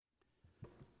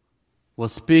Well,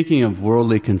 speaking of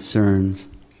worldly concerns,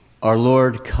 our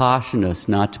Lord cautioned us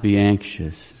not to be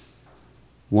anxious,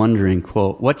 wondering,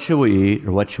 quote, "What shall we eat,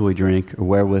 or what shall we drink, or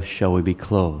wherewith shall we be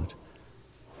clothed?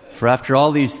 For after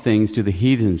all these things do the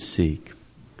heathen seek.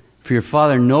 For your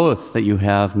Father knoweth that you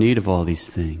have need of all these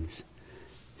things.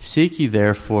 Seek ye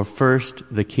therefore first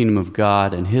the kingdom of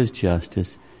God and his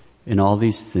justice, and all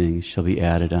these things shall be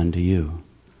added unto you."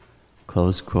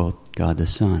 Close quote, God the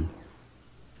Son.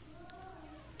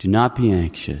 Do not be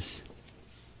anxious,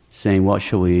 saying, "What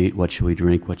shall we eat, what shall we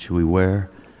drink, what shall we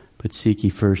wear?" But seek ye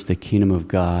first the kingdom of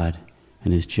God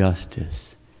and his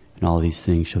justice, and all these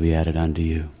things shall be added unto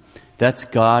you. That's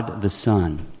God the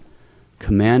Son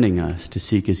commanding us to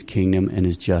seek his kingdom and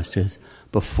his justice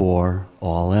before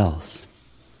all else.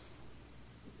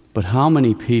 But how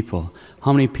many people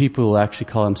will actually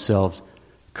call themselves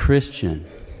Christian?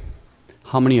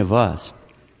 How many of us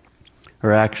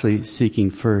are actually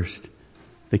seeking first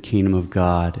the kingdom of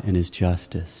God and his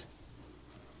justice?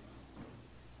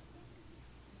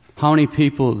 How many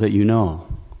people that you know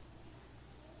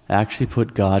actually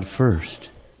put God first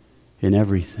in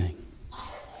everything?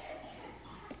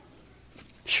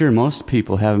 Sure, most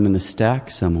people have him in the stack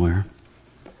somewhere,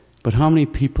 but how many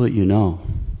people that you know,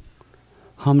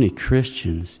 how many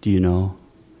Christians do you know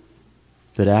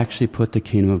that actually put the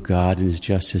kingdom of God and his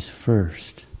justice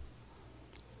first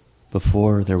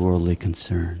before their worldly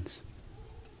concerns?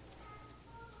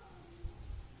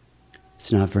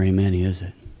 It's not very many, is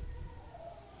it?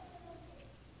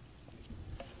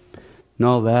 And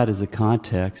all that is the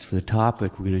context for the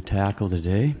topic we're going to tackle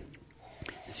today.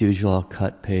 As usual, I'll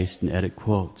cut, paste, and edit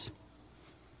quotes.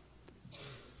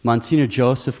 Monsignor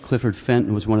Joseph Clifford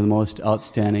Fenton was one of the most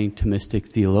outstanding Thomistic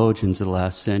theologians of the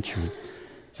last century.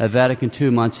 At Vatican II,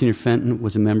 Monsignor Fenton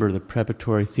was a member of the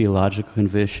Preparatory Theological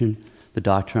Commission, the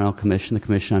Doctrinal Commission, the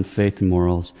Commission on Faith and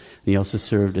Morals, and he also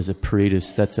served as a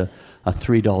peritus. That's a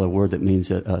 $3 word that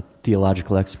means a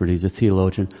theological expert. He's a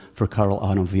theologian for Carlo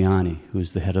Ottaviani, who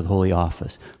is the head of the Holy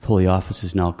Office. The Holy Office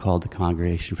is now called the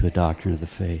Congregation for the Doctrine of the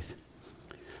Faith.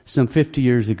 Some 50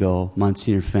 years ago,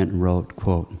 Monsignor Fenton wrote,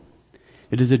 quote,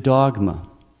 "It is a dogma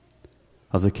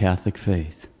of the Catholic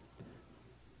faith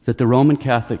that the Roman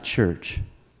Catholic Church,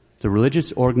 the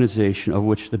religious organization of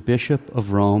which the Bishop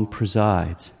of Rome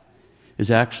presides, is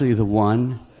actually the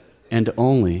one and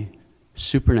only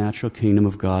supernatural kingdom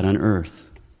of God on earth,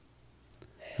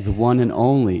 the one and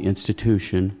only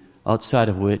institution outside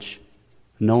of which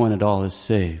no one at all is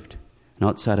saved, and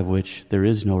outside of which there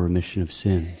is no remission of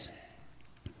sins.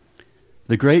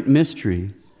 The great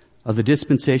mystery of the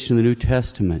dispensation of the New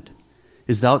Testament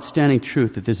is the outstanding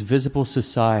truth that this visible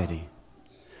society,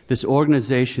 this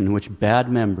organization in which bad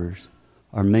members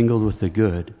are mingled with the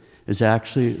good, is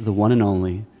actually the one and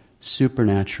only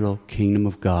supernatural kingdom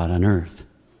of God on earth.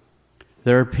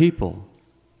 There are people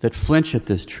that flinch at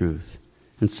this truth,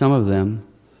 and some of them,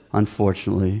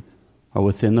 unfortunately, are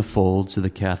within the folds of the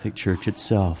Catholic Church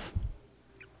itself.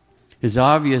 It is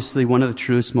obviously one of the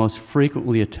truths most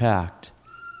frequently attacked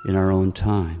in our own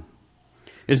time.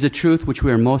 It is a truth which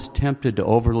we are most tempted to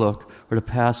overlook or to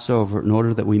pass over in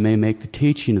order that we may make the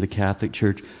teaching of the Catholic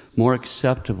Church more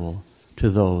acceptable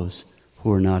to those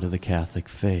who are not of the Catholic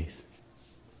faith.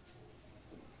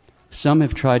 Some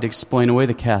have tried to explain away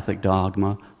the Catholic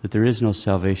dogma that there is no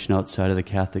salvation outside of the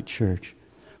Catholic Church,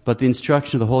 but the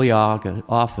instruction of the Holy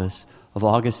Office of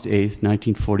August 8th,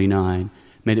 1949,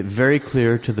 made it very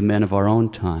clear to the men of our own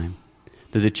time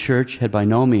that the Church had by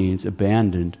no means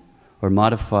abandoned or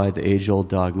modified the age-old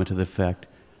dogma to the effect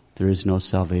there is no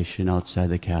salvation outside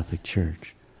the Catholic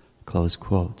Church. Close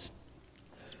quotes.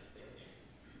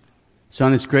 So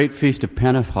on this great feast of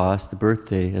Pentecost, the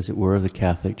birthday, as it were, of the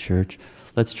Catholic Church,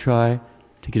 let's try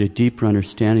to get a deeper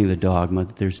understanding of the dogma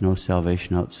that there's no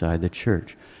salvation outside the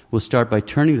Church. We'll start by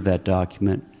turning to that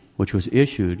document, which was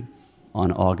issued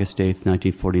on August 8th,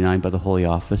 1949 by the Holy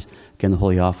Office. Again, the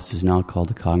Holy Office is now called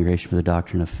the Congregation for the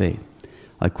Doctrine of Faith.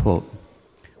 I quote,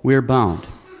 "We are bound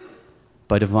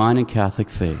by divine and Catholic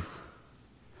faith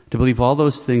to believe all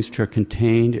those things which are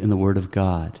contained in the Word of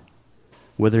God,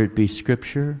 whether it be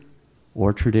Scripture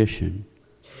or tradition,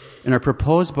 and are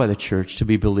proposed by the Church to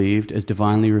be believed as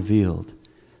divinely revealed,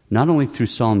 not only through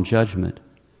solemn judgment,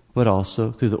 but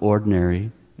also through the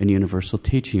ordinary and universal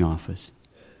teaching office.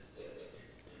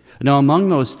 Now, among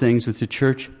those things which the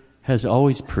Church has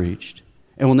always preached,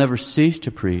 and will never cease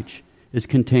to preach, is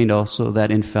contained also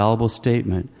that infallible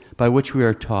statement by which we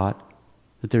are taught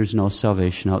that there is no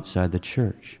salvation outside the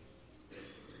Church.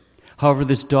 However,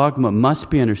 this dogma must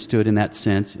be understood in that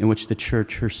sense in which the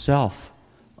Church herself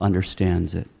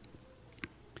understands it.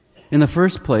 In the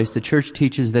first place, the Church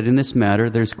teaches that in this matter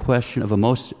there's question of a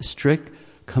most strict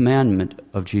commandment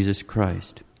of Jesus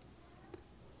Christ.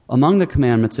 Among the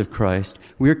commandments of Christ,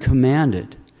 we are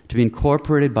commanded to be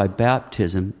incorporated by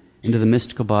baptism into the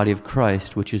mystical body of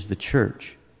Christ, which is the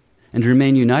church, and to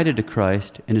remain united to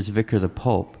Christ and his vicar, the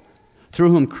Pope,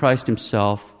 through whom Christ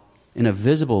himself, in a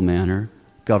visible manner,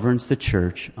 governs the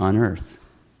church on earth.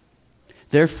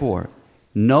 Therefore,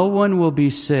 no one will be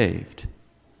saved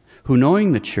who,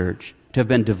 knowing the church to have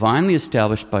been divinely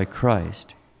established by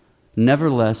Christ,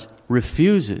 nevertheless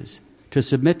refuses to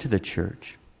submit to the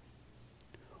church,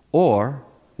 or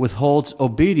withholds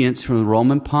obedience from the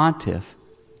Roman pontiff,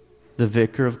 the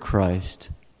vicar of Christ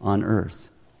on earth.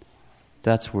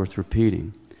 That's worth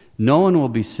repeating. No one will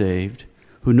be saved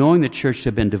who, knowing the church to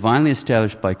have been divinely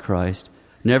established by Christ,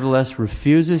 nevertheless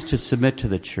refuses to submit to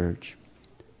the church,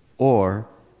 or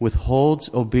withholds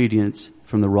obedience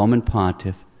from the Roman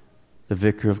pontiff, the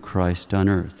vicar of Christ on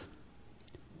earth.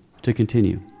 To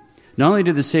continue, not only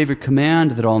did the Savior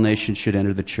command that all nations should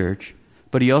enter the church,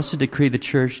 but he also decreed the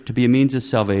church to be a means of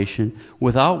salvation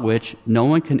without which no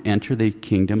one can enter the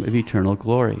kingdom of eternal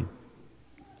glory.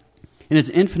 In his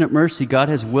infinite mercy, God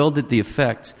has willed that the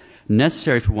effects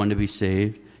necessary for one to be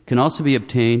saved can also be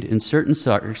obtained in certain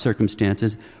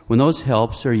circumstances when those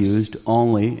helps are used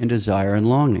only in desire and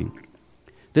longing.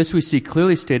 This we see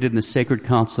clearly stated in the Sacred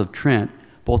Council of Trent,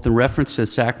 both in reference to the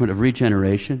sacrament of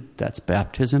regeneration, that's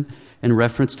baptism, and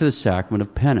reference to the sacrament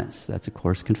of penance, that's, of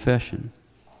course, confession.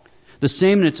 The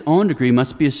same in its own degree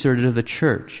must be asserted of the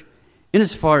church, in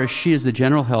as far as she is the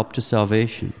general help to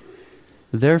salvation.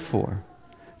 Therefore,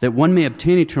 that one may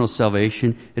obtain eternal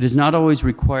salvation, it is not always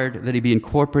required that he be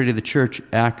incorporated to the church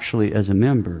actually as a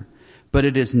member, but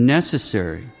it is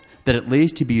necessary that at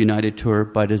least he be united to her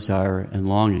by desire and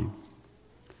longing.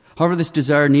 However, this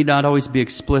desire need not always be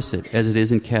explicit, as it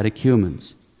is in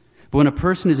catechumens. But when a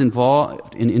person is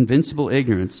involved in invincible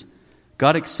ignorance,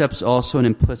 God accepts also an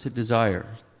implicit desire,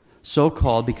 so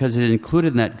called because it is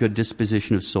included in that good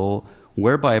disposition of soul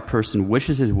whereby a person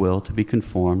wishes his will to be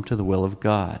conformed to the will of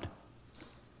God.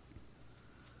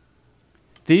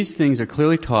 These things are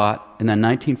clearly taught in the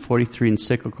 1943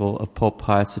 encyclical of Pope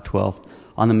Pius XII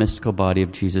on the mystical body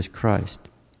of Jesus Christ.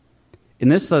 In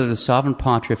this letter, the Sovereign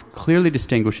Pontiff clearly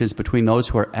distinguishes between those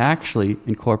who are actually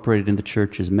incorporated in the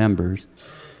church as members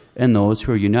and those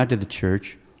who are united to the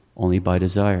church only by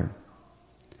desire.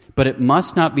 But it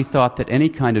must not be thought that any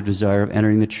kind of desire of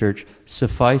entering the church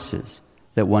suffices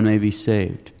that one may be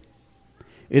saved.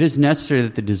 It is necessary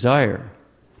that the desire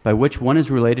by which one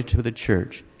is related to the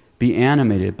church be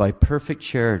animated by perfect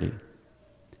charity,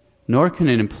 nor can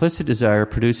an implicit desire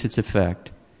produce its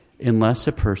effect unless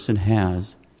a person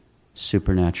has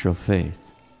supernatural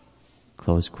faith.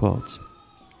 Close quotes.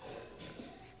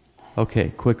 Okay,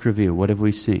 quick review. What have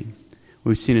we seen?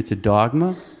 We've seen it's a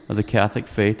dogma of the Catholic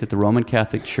faith that the Roman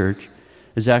Catholic Church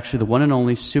is actually the one and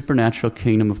only supernatural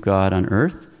kingdom of God on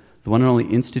earth, the one and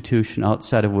only institution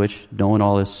outside of which no one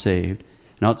all is saved,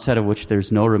 and outside of which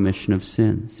there's no remission of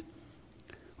sins.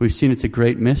 We've seen it's a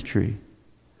great mystery.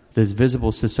 This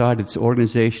visible society, this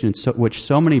organization in which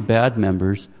so many bad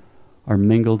members are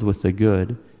mingled with the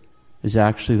good, is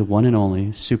actually the one and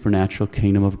only supernatural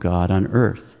kingdom of God on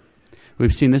earth.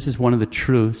 We've seen this is one of the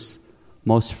truths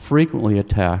most frequently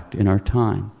attacked in our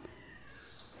time.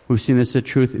 We've seen this as a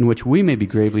truth in which we may be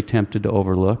gravely tempted to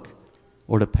overlook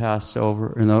or to pass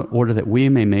over in order that we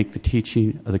may make the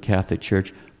teaching of the Catholic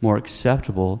Church more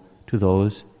acceptable to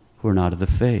those who are not of the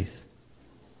faith.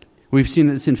 We've seen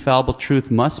that this infallible truth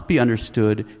must be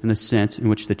understood in the sense in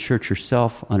which the Church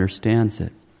herself understands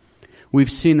it.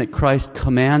 We've seen that Christ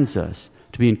commands us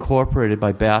to be incorporated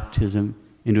by baptism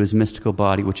into his mystical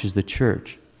body, which is the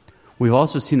Church. We've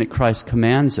also seen that Christ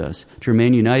commands us to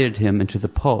remain united to him and to the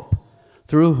Pope,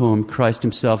 through whom Christ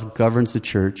himself governs the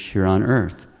Church here on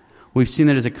earth. We've seen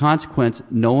that as a consequence,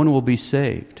 no one will be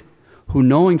saved, who,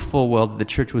 knowing full well that the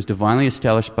Church was divinely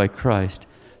established by Christ,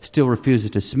 still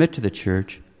refuses to submit to the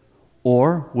Church,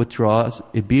 or withholds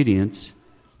obedience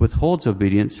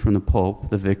from the Pope,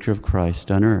 the vicar of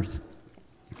Christ on earth.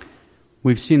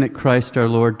 We've seen that Christ our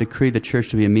Lord decreed the church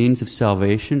to be a means of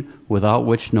salvation without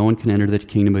which no one can enter the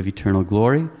kingdom of eternal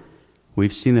glory.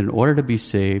 We've seen that in order to be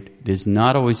saved, it is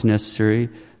not always necessary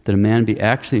that a man be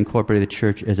actually incorporated in the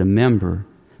church as a member,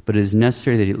 but it is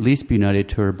necessary that he at least be united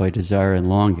to her by desire and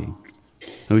longing.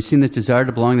 And we've seen that desire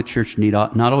to belong to the church need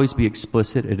not always be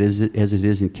explicit as it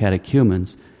is in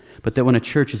catechumens, but that when a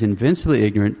church is invincibly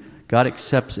ignorant, God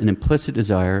accepts an implicit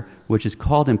desire, which is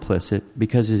called implicit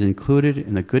because it is included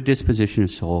in the good disposition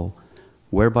of soul,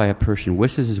 whereby a person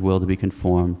wishes his will to be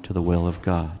conformed to the will of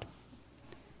God.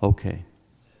 Okay.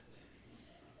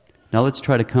 Now let's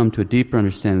try to come to a deeper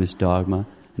understanding of this dogma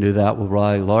and do that will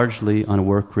rely largely on a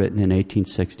work written in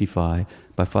 1865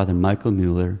 by Father Michael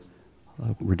Mueller,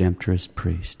 a Redemptorist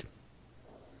priest.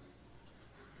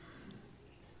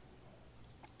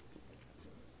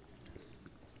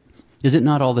 Is it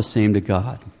not all the same to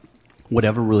God,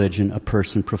 whatever religion a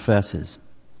person professes?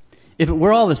 If it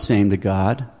were all the same to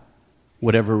God,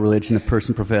 whatever religion a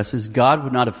person professes, God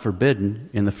would not have forbidden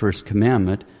in the first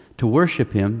commandment to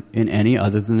worship him in any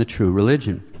other than the true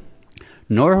religion.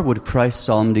 Nor would Christ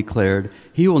solemnly declared,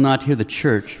 "He who will not hear the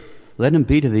church, let him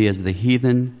be to thee as the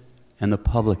heathen and the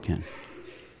publican."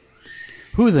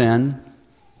 Who then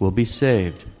will be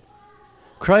saved?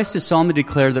 Christ has solemnly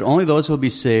declared that only those will be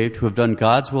saved who have done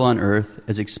God's will on earth,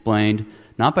 as explained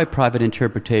not by private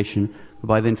interpretation, but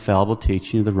by the infallible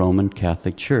teaching of the Roman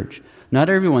Catholic Church. Not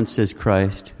everyone, says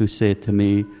Christ, who saith to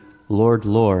me, Lord,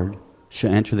 Lord,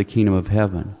 shall enter the kingdom of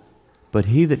heaven, but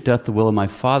he that doth the will of my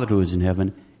Father who is in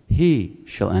heaven, he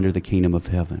shall enter the kingdom of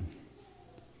heaven.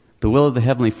 The will of the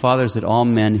Heavenly Father is that all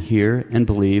men hear and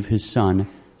believe his Son,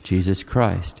 Jesus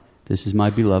Christ. This is my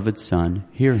beloved Son,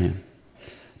 hear him.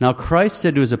 Now Christ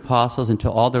said to his apostles and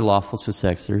to all their lawful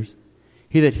successors,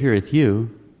 He that heareth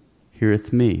you,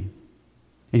 heareth me.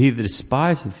 And he that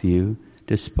despiseth you,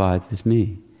 despiseth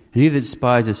me. And he that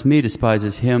despiseth me,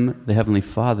 despises him, the Heavenly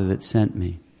Father that sent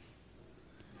me.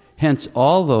 Hence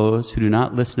all those who do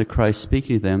not listen to Christ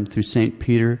speaking to them through St.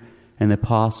 Peter and the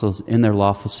apostles and their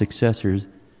lawful successors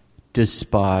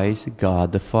despise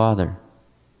God the Father.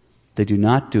 They do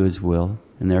not do his will,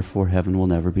 and therefore heaven will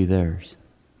never be theirs.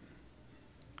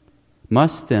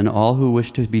 Must then all who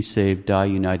wish to be saved die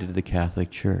united to the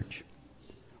Catholic Church?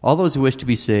 All those who wish to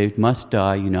be saved must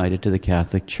die united to the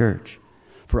Catholic Church.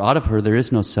 For out of her there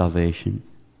is no salvation,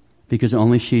 because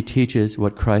only she teaches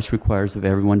what Christ requires of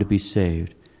everyone to be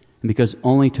saved, and because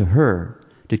only to her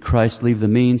did Christ leave the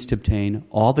means to obtain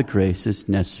all the graces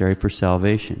necessary for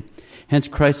salvation. Hence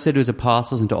Christ said to his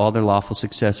apostles and to all their lawful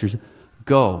successors,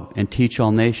 Go and teach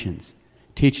all nations.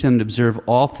 Teach them to observe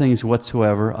all things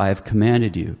whatsoever I have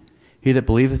commanded you. He that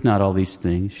believeth not all these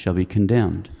things shall be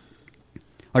condemned.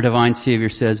 Our divine Savior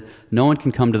says, No one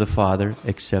can come to the Father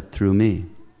except through me.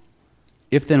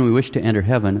 If then we wish to enter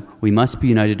heaven, we must be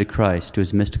united to Christ, to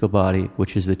his mystical body,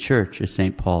 which is the church, as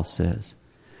St. Paul says.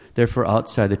 Therefore,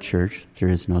 outside the church, there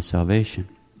is no salvation.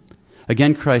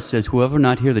 Again, Christ says, Whoever will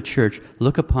not hear the church,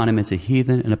 look upon him as a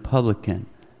heathen and a publican,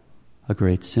 a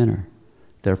great sinner.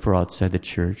 Therefore, outside the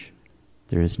church,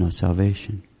 there is no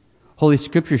salvation. Holy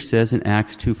Scripture says in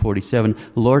Acts 2:47,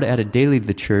 The Lord added daily to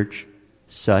the church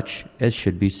such as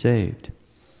should be saved.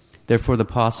 Therefore, the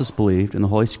apostles believed, and the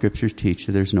Holy Scriptures teach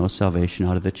that there is no salvation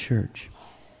out of the church.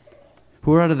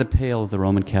 Who are out of the pale of the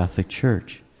Roman Catholic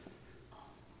Church?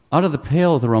 Out of the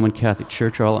pale of the Roman Catholic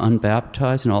Church are all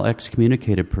unbaptized and all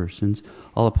excommunicated persons,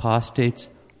 all apostates,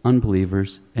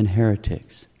 unbelievers, and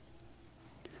heretics.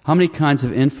 How many kinds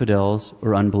of infidels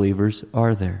or unbelievers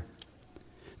are there?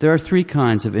 There are three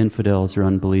kinds of infidels or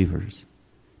unbelievers.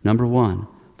 Number one,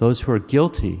 those who are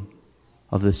guilty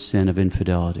of the sin of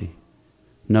infidelity.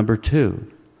 Number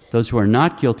two, those who are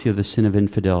not guilty of the sin of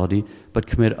infidelity but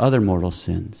commit other mortal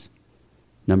sins.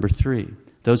 Number three,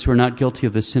 those who are not guilty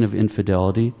of the sin of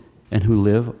infidelity and who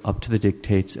live up to the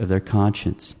dictates of their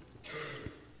conscience.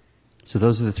 So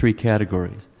those are the three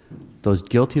categories. Those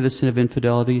guilty of the sin of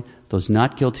infidelity, those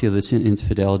not guilty of the sin of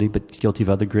infidelity but guilty of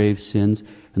other grave sins,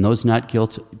 and those not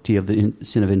guilty of the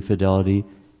sin of infidelity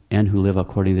and who live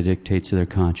according to the dictates of their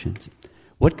conscience.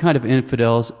 What kind of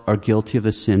infidels are guilty of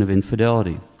the sin of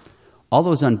infidelity? All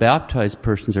those unbaptized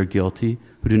persons are guilty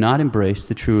who do not embrace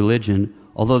the true religion,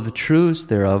 although the truths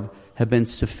thereof have been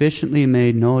sufficiently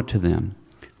made known to them,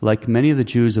 like many of the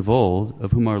Jews of old,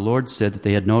 of whom our Lord said that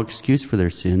they had no excuse for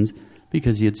their sins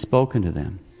because he had spoken to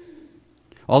them.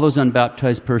 All those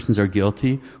unbaptized persons are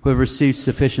guilty who have received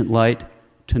sufficient light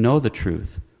to know the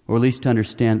truth, or at least to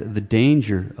understand the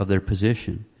danger of their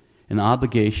position and the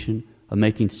obligation of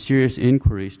making serious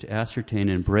inquiries to ascertain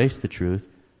and embrace the truth,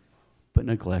 but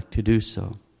neglect to do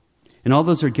so. And all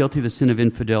those are guilty of the sin of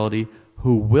infidelity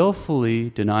who willfully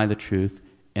deny the truth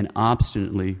and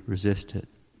obstinately resist it.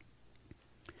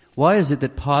 Why is it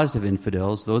that positive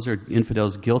infidels, those are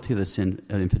infidels guilty of the sin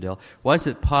of infidel, why is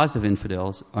it positive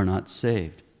infidels are not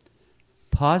saved?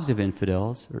 Positive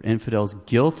infidels, or infidels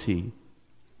guilty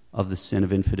of the sin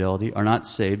of infidelity, are not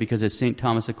saved because, as St.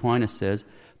 Thomas Aquinas says,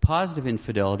 positive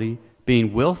infidelity,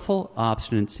 being willful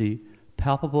obstinacy,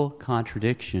 palpable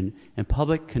contradiction, and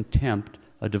public contempt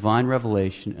of divine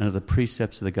revelation and of the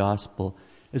precepts of the gospel,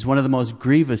 is one of the most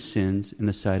grievous sins in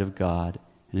the sight of God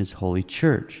and his holy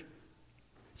church.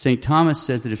 St. Thomas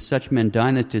says that if such men die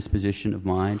in this disposition of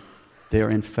mind, they are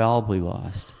infallibly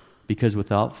lost, because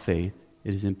without faith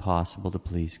it is impossible to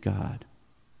please God.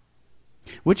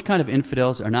 Which kind of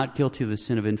infidels are not guilty of the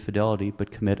sin of infidelity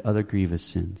but commit other grievous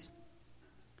sins?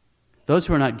 Those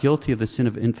who are not guilty of the sin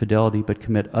of infidelity but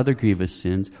commit other grievous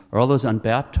sins are all those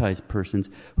unbaptized persons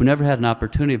who never had an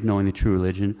opportunity of knowing the true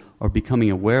religion or becoming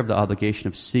aware of the obligation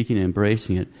of seeking and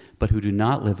embracing it, but who do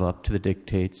not live up to the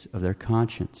dictates of their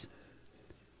conscience.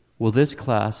 Will this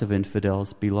class of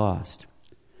infidels be lost?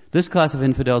 This class of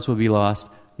infidels will be lost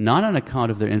not on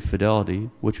account of their infidelity,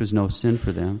 which was no sin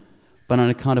for them, but on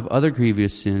account of other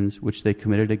grievous sins which they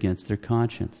committed against their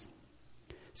conscience.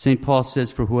 St. Paul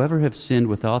says, "For whoever have sinned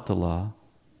without the law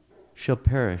shall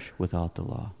perish without the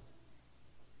law."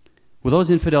 Will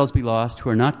those infidels be lost who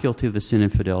are not guilty of the sin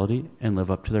infidelity and live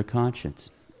up to their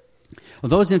conscience? Will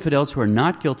those infidels who are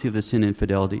not guilty of the sin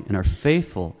infidelity and are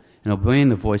faithful in obeying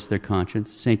the voice of their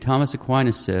conscience? St. Thomas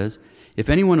Aquinas says, "If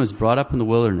anyone was brought up in the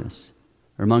wilderness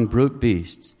or among brute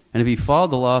beasts, and if he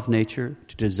followed the law of nature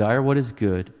to desire what is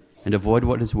good and avoid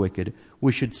what is wicked,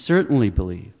 we should certainly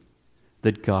believe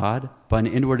that God, by an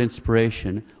inward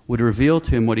inspiration, would reveal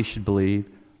to him what he should believe,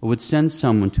 or would send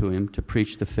someone to him to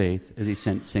preach the faith, as he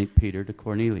sent St. Peter to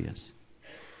Cornelius."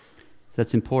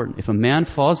 That's important. If a man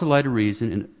follows the light of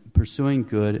reason in pursuing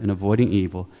good and avoiding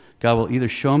evil, God will either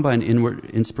show him by an inward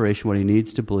inspiration what he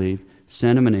needs to believe,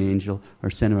 send him an angel,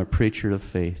 or send him a preacher of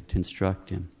faith to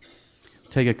instruct him.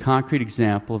 Take a concrete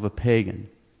example of a pagan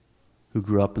who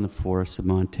grew up in the forests of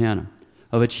Montana.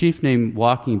 Of a chief named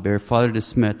Walking Bear, Father De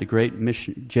Smet, the great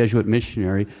Jesuit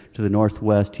missionary to the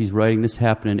Northwest. He's writing, this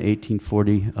happened in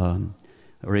 1840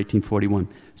 or 1841.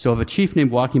 So of a chief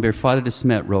named Walking Bear, Father De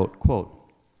Smet wrote, quote,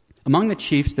 "Among the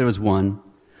chiefs there was one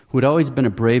who had always been a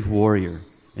brave warrior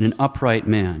and an upright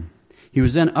man. He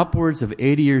was then upwards of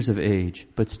 80 years of age,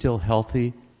 but still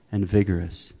healthy and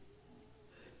vigorous.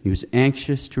 He was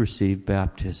anxious to receive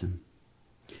baptism.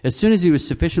 As soon as he was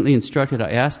sufficiently instructed, I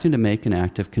asked him to make an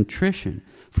act of contrition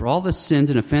for all the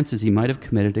sins and offenses he might have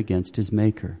committed against his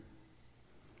Maker.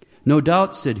 'No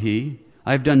doubt,' said he,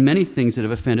 'I have done many things that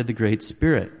have offended the Great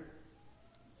Spirit,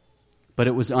 but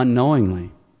it was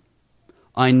unknowingly.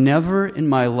 I never in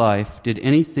my life did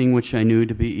anything which I knew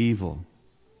to be evil.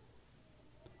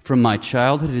 From my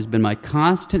childhood it has been my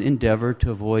constant endeavor to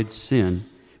avoid sin,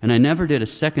 and I never did a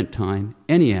second time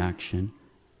any action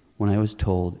when I was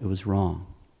told it was wrong.'"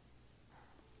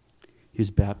 He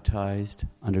was baptized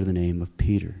under the name of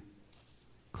Peter.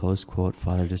 Close quote,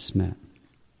 Father De Smet.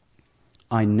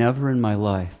 "I never in my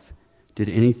life did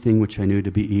anything which I knew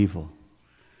to be evil.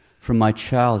 From my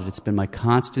childhood, it's been my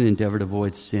constant endeavor to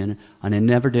avoid sin, and I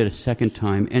never did a second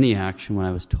time any action when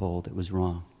I was told it was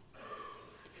wrong."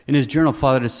 In his journal,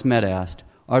 Father De Smet asked,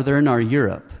 "Are there in our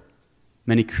Europe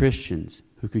many Christians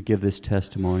who could give this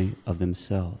testimony of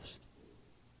themselves?"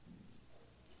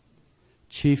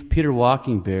 Chief Peter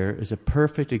Walking Bear is a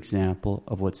perfect example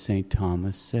of what St.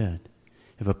 Thomas said.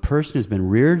 If a person has been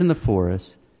reared in the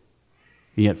forest,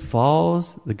 and yet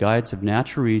follows the guides of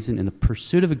natural reason in the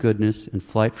pursuit of goodness and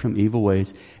flight from evil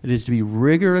ways, it is to be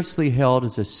rigorously held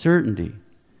as a certainty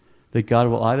that God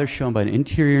will either show him by an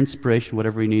interior inspiration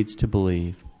whatever he needs to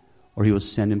believe, or he will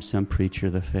send him some preacher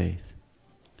of the faith.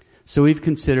 So we've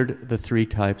considered the three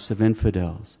types of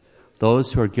infidels.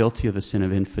 Those who are guilty of the sin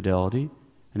of infidelity,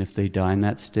 and if they die in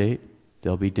that state,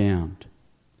 they'll be damned.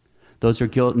 Those who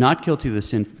are not guilty of the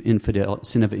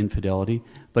sin of infidelity,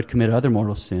 but commit other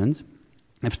mortal sins,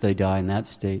 if they die in that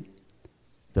state,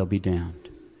 they'll be damned.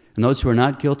 And those who are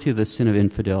not guilty of the sin of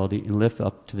infidelity and live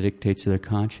up to the dictates of their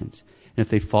conscience, and if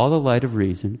they follow the light of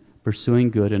reason, pursuing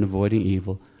good and avoiding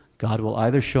evil, God will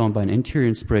either show them by an interior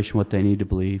inspiration what they need to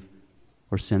believe,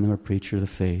 or send them a preacher of the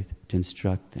faith to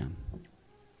instruct them.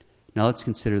 Now let's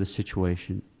consider the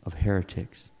situation of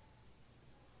heretics.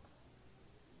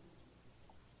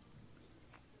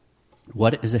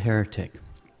 What is a heretic?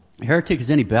 A heretic is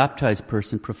any baptized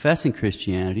person professing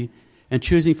Christianity and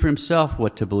choosing for himself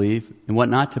what to believe and what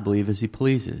not to believe as he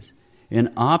pleases,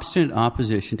 in obstinate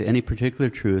opposition to any particular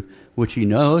truth which he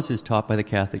knows is taught by the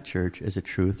Catholic Church as a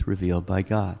truth revealed by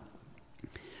God.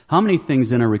 How many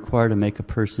things then are required to make a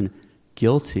person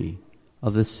guilty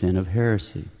of the sin of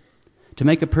heresy? To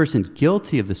make a person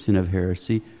guilty of the sin of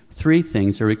heresy, three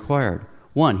things are required.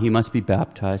 One, he must be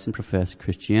baptized and profess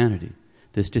Christianity.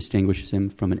 This distinguishes him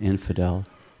from an infidel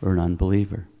or an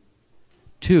unbeliever.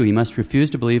 Two, he must refuse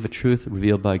to believe a truth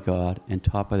revealed by God and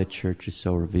taught by the Church as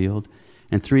so revealed.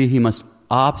 And three, he must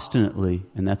obstinately,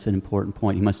 and that's an important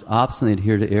point, he must obstinately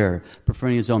adhere to error,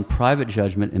 preferring his own private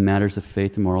judgment in matters of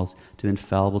faith and morals to the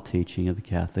infallible teaching of the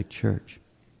Catholic Church.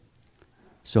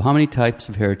 So how many types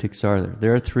of heretics are there?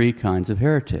 There are three kinds of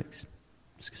heretics.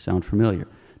 This sound familiar.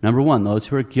 Number one, those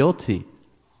who are guilty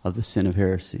of the sin of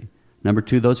heresy. Number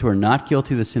 2, those who are not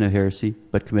guilty of the sin of heresy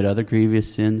but commit other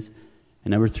grievous sins.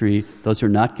 And number 3, those who are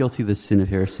not guilty of the sin of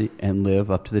heresy and live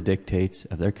up to the dictates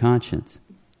of their conscience.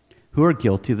 Who are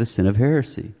guilty of the sin of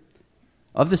heresy?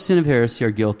 Of the sin of heresy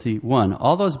are guilty, 1,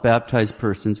 all those baptized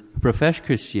persons who profess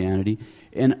Christianity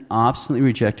and obstinately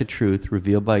reject the truth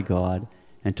revealed by God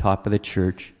and taught by the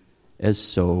church as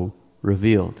so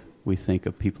revealed. We think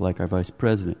of people like our vice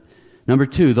president. Number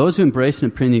 2, those who embrace an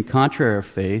opinion contrary to our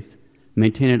faith,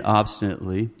 maintain it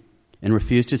obstinately, and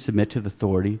refuse to submit to the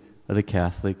authority of the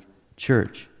Catholic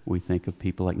Church. We think of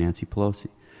people like Nancy Pelosi.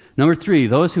 Number 3,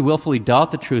 those who willfully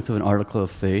doubt the truth of an article of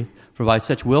faith, provide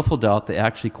such willful doubt they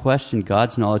actually question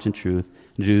God's knowledge and truth,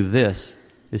 and to do this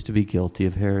is to be guilty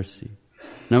of heresy.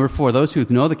 Number 4, those who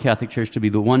know the Catholic Church to be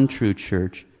the one true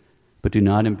church, but do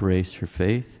not embrace her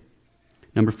faith.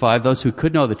 Number 5, those who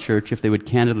could know the church if they would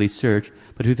candidly search,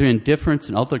 but who through indifference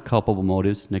and other culpable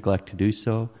motives neglect to do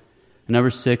so. And number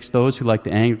 6, those who, like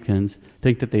the Anglicans,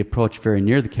 think that they approach very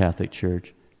near the Catholic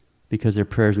Church because their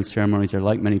prayers and ceremonies are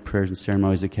like many prayers and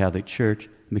ceremonies of the Catholic Church,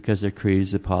 and because their creed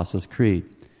is the Apostles' Creed.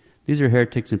 These are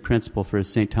heretics in principle, for as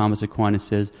St. Thomas Aquinas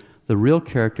says, the real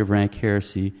character of rank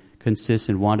heresy consists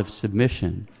in want of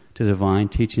submission to the divine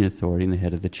teaching authority in the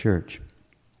head of the Church.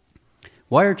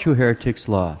 Why are true heretics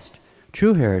lost?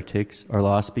 True heretics are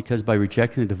lost because by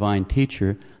rejecting the divine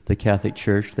teacher, the Catholic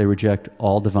Church, they reject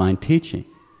all divine teaching,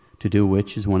 to do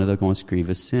which is one of the most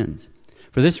grievous sins.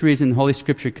 For this reason, Holy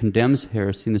Scripture condemns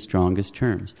heresy in the strongest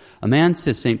terms. A man,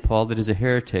 says St. Paul, that is a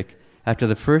heretic, after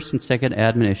the first and second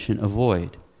admonition,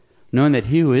 avoid, knowing that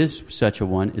he who is such a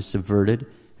one is subverted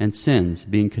and sins,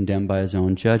 being condemned by his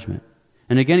own judgment.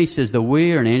 And again he says, though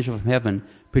we or an angel from heaven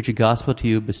preach a gospel to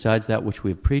you besides that which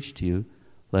we have preached to you,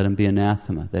 let him be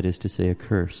anathema, that is to say,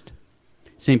 accursed.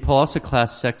 St. Paul also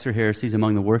classed sects or heresies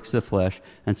among the works of the flesh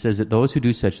and says that those who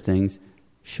do such things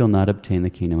shall not obtain the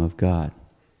kingdom of God.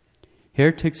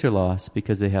 Heretics are lost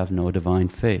because they have no divine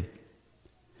faith.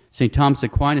 St. Thomas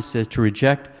Aquinas says to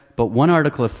reject but one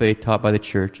article of faith taught by the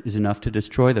Church is enough to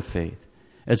destroy the faith,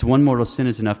 as one mortal sin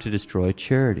is enough to destroy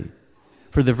charity.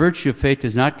 For the virtue of faith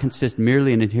does not consist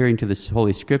merely in adhering to the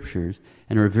Holy Scriptures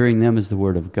and revering them as the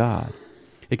Word of God.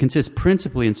 It consists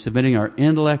principally in submitting our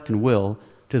intellect and will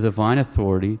to the divine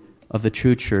authority of the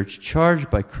true Church charged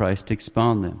by Christ to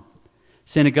expound them.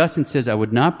 St. Augustine says, I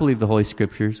would not believe the Holy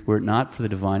Scriptures were it not for the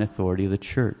divine authority of the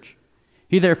Church.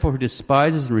 He therefore who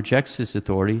despises and rejects this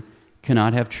authority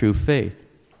cannot have true faith.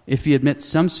 If he admits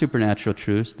some supernatural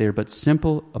truths, they are but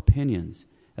simple opinions,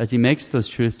 as he makes those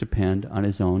truths depend on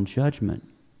his own judgment.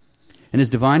 And his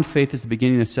divine faith is the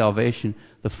beginning of salvation,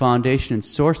 the foundation and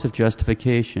source of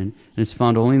justification, and is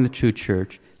found only in the true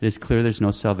Church. It is clear there's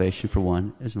no salvation for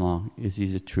one as long as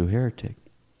he's a true heretic.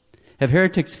 Have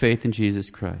heretics faith in Jesus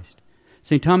Christ?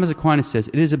 St. Thomas Aquinas says,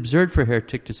 it is absurd for a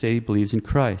heretic to say he believes in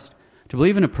Christ. To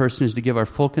believe in a person is to give our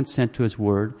full consent to his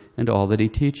word and all that he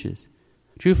teaches.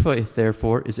 True faith,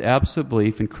 therefore, is absolute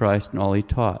belief in Christ and all he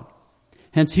taught.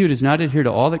 Hence, he who does not adhere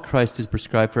to all that Christ has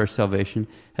prescribed for our salvation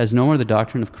has no more the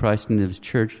doctrine of Christ and of his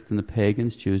church than the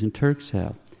pagans, Jews, and Turks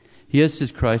have. He is,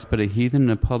 says Christ, but a heathen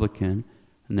and a publican,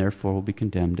 and therefore will be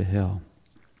condemned to hell.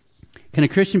 Can a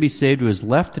Christian be saved who has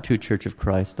left the true church of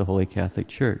Christ, the Holy Catholic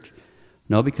Church?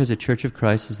 No, because the church of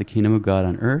Christ is the kingdom of God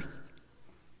on earth,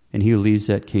 and he who leaves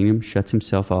that kingdom shuts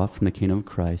himself off from the kingdom of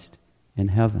Christ in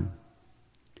heaven.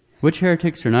 Which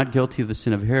heretics are not guilty of the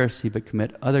sin of heresy, but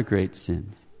commit other great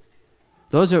sins?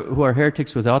 Those who are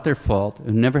heretics without their fault,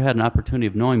 who never had an opportunity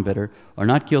of knowing better, are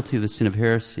not guilty of the sin of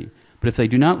heresy. But if they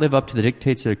do not live up to the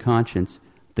dictates of their conscience,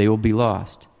 they will be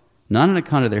lost. Not on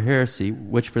account of their heresy,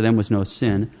 which for them was no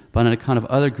sin, but on account of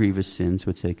other grievous sins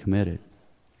which they committed.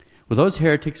 Will those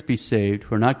heretics be saved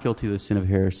who are not guilty of the sin of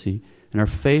heresy and are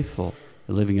faithful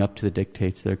in living up to the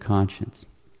dictates of their conscience?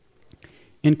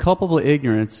 Inculpable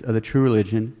ignorance of the true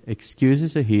religion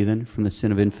excuses a heathen from the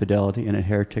sin of infidelity and a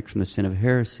heretic from the sin of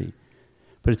heresy.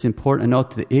 But it's important to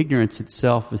note that the ignorance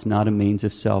itself is not a means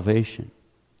of salvation.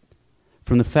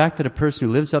 From the fact that a person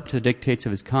who lives up to the dictates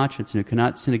of his conscience and who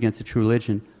cannot sin against the true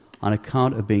religion on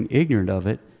account of being ignorant of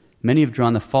it, many have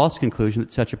drawn the false conclusion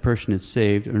that such a person is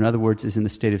saved, or in other words, is in the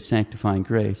state of sanctifying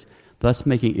grace, thus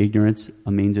making ignorance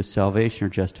a means of salvation or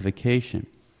justification.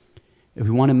 If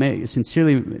we want to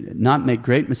sincerely not make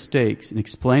great mistakes in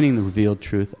explaining the revealed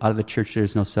truth, out of the church there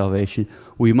is no salvation,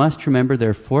 we must remember there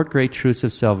are 4 great truths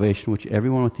of salvation which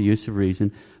everyone with the use of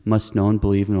reason must know and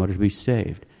believe in order to be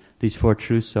saved. These 4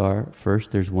 truths are,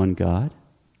 first, there's one God.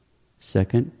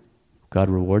 Second, God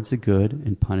rewards the good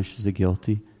and punishes the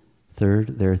guilty.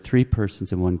 Third, there are 3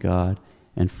 persons in one God.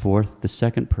 And fourth, the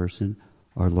second person,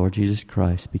 our Lord Jesus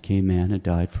Christ, became man and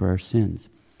died for our sins.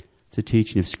 It's a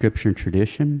teaching of Scripture and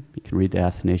tradition. You can read the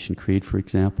Athanasian Creed, for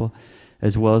example,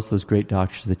 as well as those great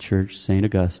doctors of the Church, St.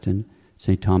 Augustine,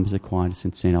 St. Thomas Aquinas,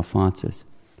 and St. Alphonsus.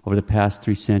 Over the past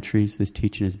 3 centuries, this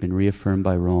teaching has been reaffirmed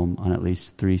by Rome on at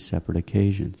least 3 separate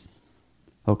occasions.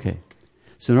 Okay,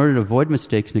 so in order to avoid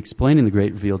mistakes in explaining the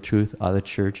great revealed truth of the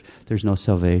Church, there's no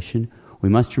salvation, we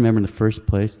must remember in the first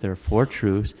place there are 4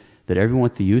 truths that everyone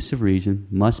with the use of reason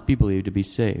must be believed to be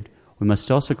saved. We must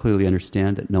also clearly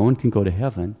understand that no one can go to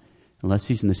heaven unless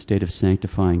he's in the state of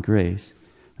sanctifying grace,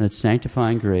 and that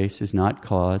sanctifying grace is not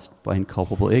caused by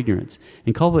inculpable ignorance.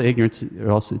 Inculpable ignorance,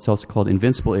 it's also called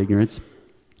invincible ignorance.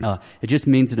 It just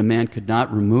means that a man could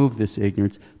not remove this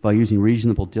ignorance by using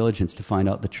reasonable diligence to find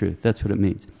out the truth. That's what it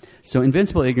means. So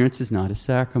invincible ignorance is not a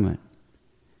sacrament.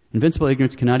 Invincible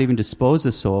ignorance cannot even dispose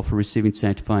the soul for receiving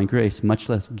sanctifying grace, much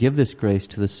less give this grace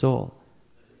to the soul.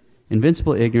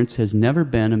 Invincible ignorance has never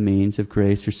been a means of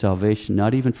grace or salvation,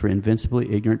 not even for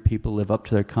invincibly ignorant people to live up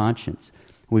to their conscience.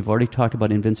 We've already talked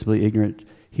about invincibly ignorant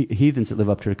heathens that live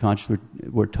up to their conscience.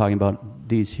 We're talking about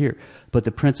these here. But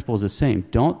the principle is the same.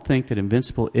 Don't think that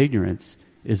invincible ignorance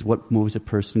is what moves a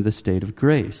person to the state of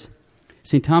grace.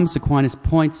 St. Thomas Aquinas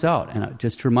points out, and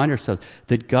just to remind ourselves,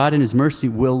 that God in His mercy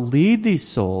will lead these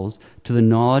souls to the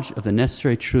knowledge of the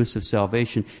necessary truths of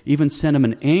salvation, even send them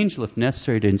an angel if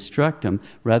necessary to instruct them,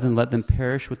 rather than let them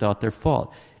perish without their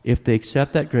fault. If they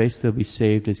accept that grace, they'll be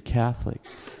saved as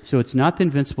Catholics. So it's not the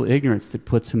invincible ignorance that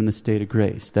puts them in the state of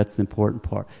grace. That's the important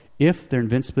part. If they're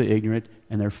invincibly ignorant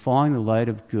and they're following the light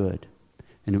of good,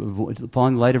 and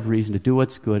following the light of reason to do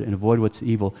what's good and avoid what's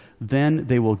evil, then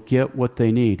they will get what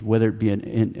they need, whether it be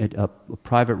a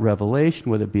private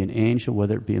revelation, whether it be an angel,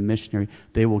 whether it be a missionary.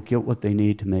 They will get what they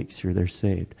need to make sure they're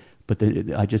saved. But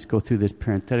I just go through this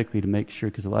parenthetically to make sure,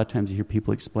 because a lot of times you hear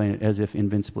people explain it as if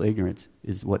invincible ignorance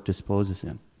is what disposes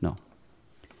him. No.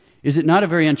 Is it not a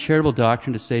very uncharitable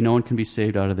doctrine to say no one can be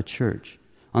saved out of the church?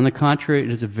 On the contrary, it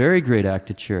is a very great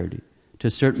act of charity to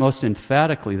assert most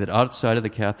emphatically that outside of the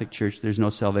Catholic Church there's no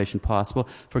salvation possible,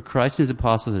 for Christ and His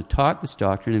apostles have taught this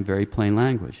doctrine in very plain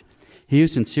language. He who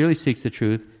sincerely seeks the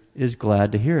truth is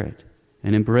glad to hear it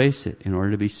and embrace it in order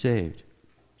to be saved.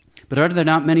 But are there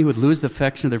not many who would lose the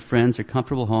affection of their friends, their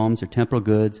comfortable homes, their temporal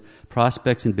goods,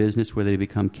 prospects in business where they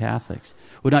become Catholics?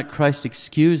 Would not Christ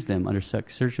excuse them under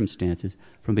such circumstances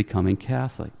from becoming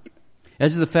Catholic?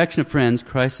 As to the affection of friends,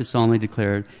 Christ has solemnly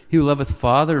declared, "He who loveth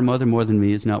father or mother more than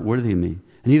me is not worthy of me,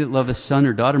 and he that loveth son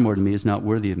or daughter more than me is not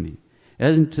worthy of me."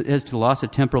 As to the loss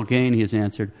of temporal gain, He has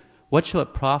answered, "What shall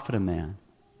it profit a man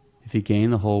if he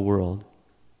gain the whole world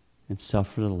and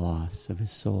suffer the loss of his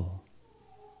soul?"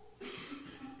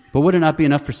 But would it not be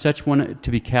enough for such one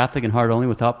to be Catholic in heart only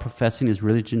without professing his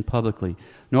religion publicly?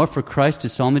 Nor for Christ to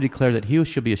solemnly declare that he who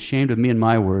shall be ashamed of me and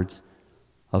my words,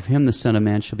 of him the Son of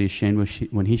Man shall be ashamed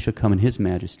when he shall come in his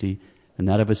majesty, and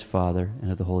that of his Father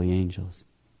and of the holy angels.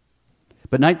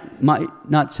 But might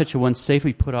not such a one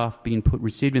safely put off being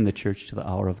received in the church to the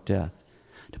hour of death?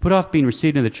 To put off being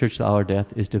received in the church to the hour of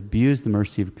death is to abuse the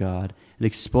mercy of God and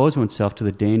expose oneself to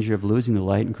the danger of losing the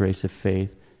light and grace of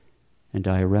faith and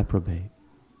die a reprobate.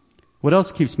 What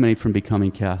else keeps many from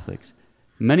becoming Catholics?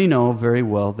 Many know very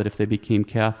well that if they became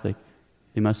Catholic,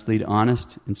 they must lead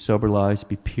honest and sober lives,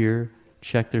 be pure,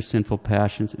 check their sinful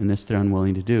passions, and this they're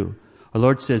unwilling to do. Our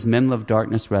Lord says, "Men love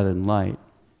darkness rather than light,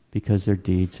 because their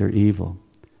deeds are evil.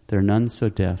 There are none so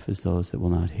deaf as those that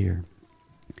will not hear."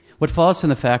 What follows from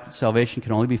the fact that salvation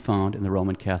can only be found in the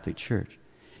Roman Catholic Church?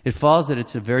 It follows that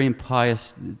it's a very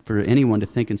impious for anyone to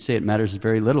think and say it matters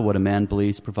very little what a man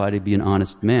believes, provided he be an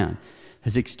honest man.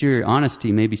 His exterior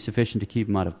honesty may be sufficient to keep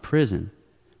him out of prison,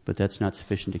 but that's not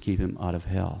sufficient to keep him out of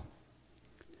hell.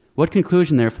 What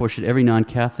conclusion, therefore, should every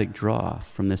non-Catholic draw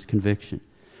from this conviction?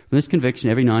 From this conviction,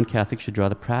 every non-Catholic should draw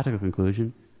the practical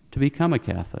conclusion to become a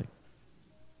Catholic.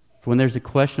 For when there's a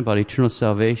question about eternal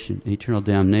salvation and eternal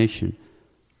damnation,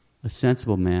 a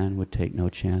sensible man would take no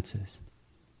chances.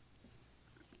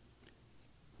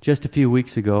 Just a few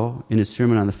weeks ago, in his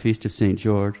sermon on the Feast of St.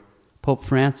 George, Pope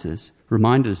Francis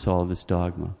reminded us all of this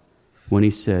dogma when he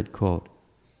said, quote,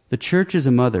 "The Church is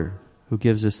a mother who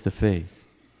gives us the faith,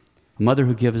 a mother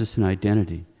who gives us an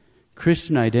identity.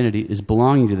 Christian identity is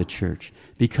belonging to the Church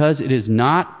because it is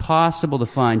not possible to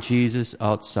find Jesus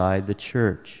outside the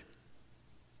Church."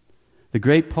 The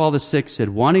great Paul VI said,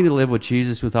 wanting to live with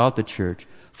Jesus without the Church,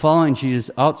 following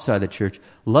Jesus outside the Church,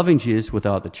 loving Jesus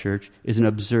without the Church, is an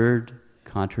absurd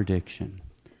contradiction.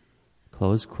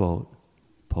 Close quote,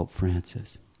 Pope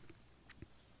Francis.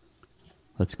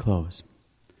 Let's close.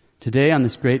 Today, on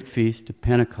this great feast of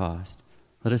Pentecost,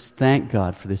 let us thank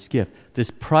God for this gift,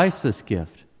 this priceless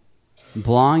gift,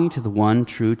 belonging to the one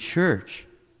true church,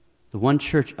 the one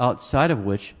church outside of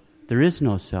which there is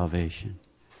no salvation.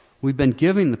 We've been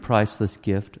given the priceless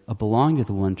gift of belonging to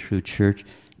the one true church,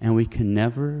 and we can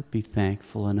never be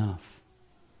thankful enough.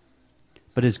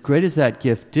 But as great as that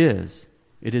gift is,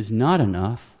 it is not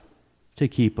enough to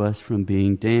keep us from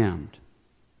being damned.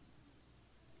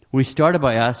 We started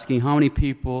by asking how many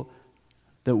people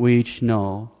that we each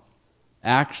know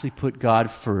actually put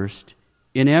God first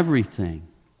in everything.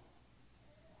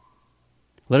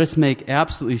 Let us make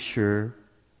absolutely sure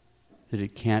that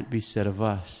it can't be said of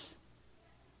us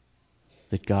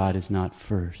that God is not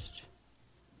first.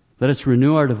 Let us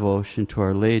renew our devotion to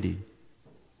Our Lady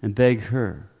and beg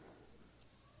her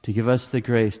to give us the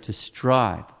grace to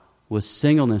strive with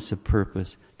singleness of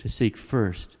purpose to seek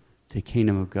first the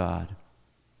kingdom of God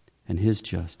and His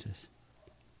justice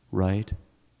right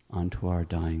unto our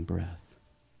dying breath.